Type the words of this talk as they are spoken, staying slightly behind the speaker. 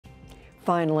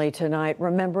Finally tonight,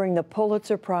 remembering the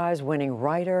Pulitzer Prize-winning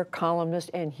writer, columnist,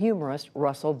 and humorist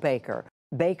Russell Baker.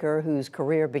 Baker, whose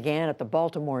career began at the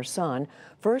Baltimore Sun,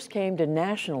 first came to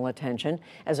national attention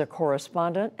as a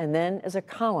correspondent and then as a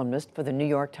columnist for the New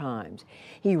York Times.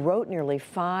 He wrote nearly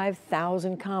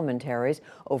 5,000 commentaries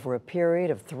over a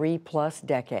period of 3+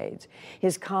 decades.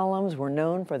 His columns were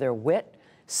known for their wit,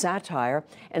 satire,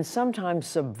 and sometimes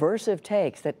subversive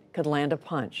takes that could land a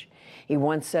punch. He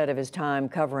once said of his time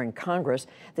covering Congress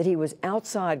that he was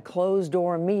outside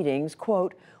closed-door meetings,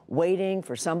 quote, waiting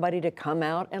for somebody to come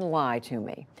out and lie to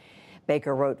me.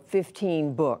 Baker wrote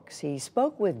 15 books. He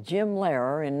spoke with Jim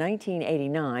Lehrer in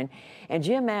 1989, and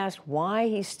Jim asked why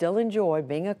he still enjoyed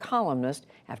being a columnist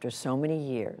after so many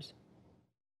years.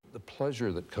 The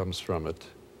pleasure that comes from it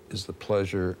is the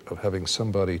pleasure of having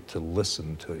somebody to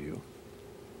listen to you.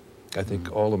 I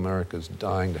think all America's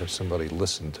dying to have somebody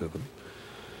listen to them.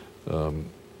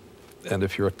 And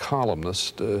if you're a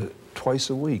columnist, twice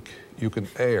a week you can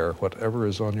air whatever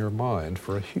is on your mind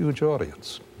for a huge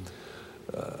audience.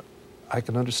 I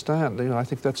can understand, I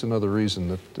think that's another reason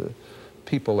that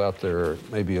people out there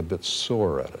may be a bit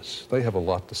sore at us. They have a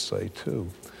lot to say too.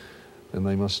 And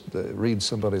they must read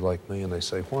somebody like me and they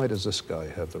say, why does this guy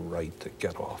have the right to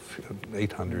get off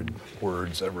 800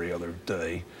 words every other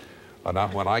day?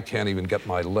 When I can't even get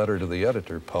my letter to the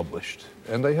editor published.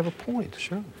 And they have a point.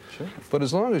 Sure. But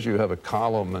as long as you have a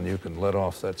column and you can let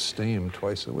off that steam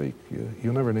twice a week,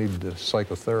 you never need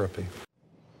psychotherapy.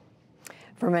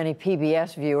 For many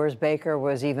PBS viewers, Baker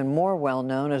was even more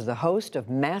well-known as the host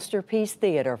of Masterpiece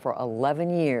Theater for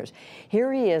 11 years.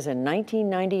 Here he is in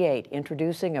 1998,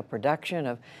 introducing a production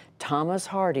of Thomas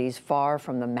Hardy's Far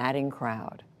from the Madding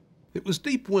Crowd. It was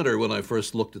deep winter when I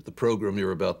first looked at the program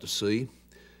you're about to see.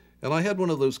 And I had one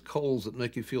of those colds that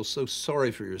make you feel so sorry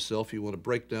for yourself you want to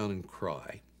break down and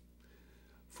cry.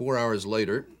 4 hours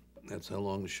later, that's how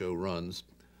long the show runs,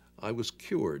 I was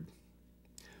cured.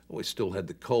 Oh, I still had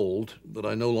the cold, but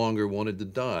I no longer wanted to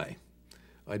die.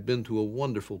 I'd been to a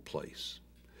wonderful place.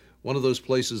 One of those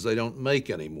places they don't make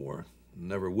anymore.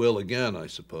 Never will again, I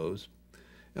suppose.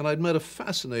 And I'd met a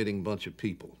fascinating bunch of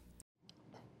people.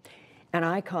 An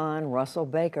icon, Russell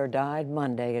Baker, died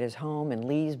Monday at his home in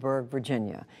Leesburg,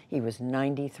 Virginia. He was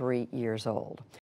 93 years old.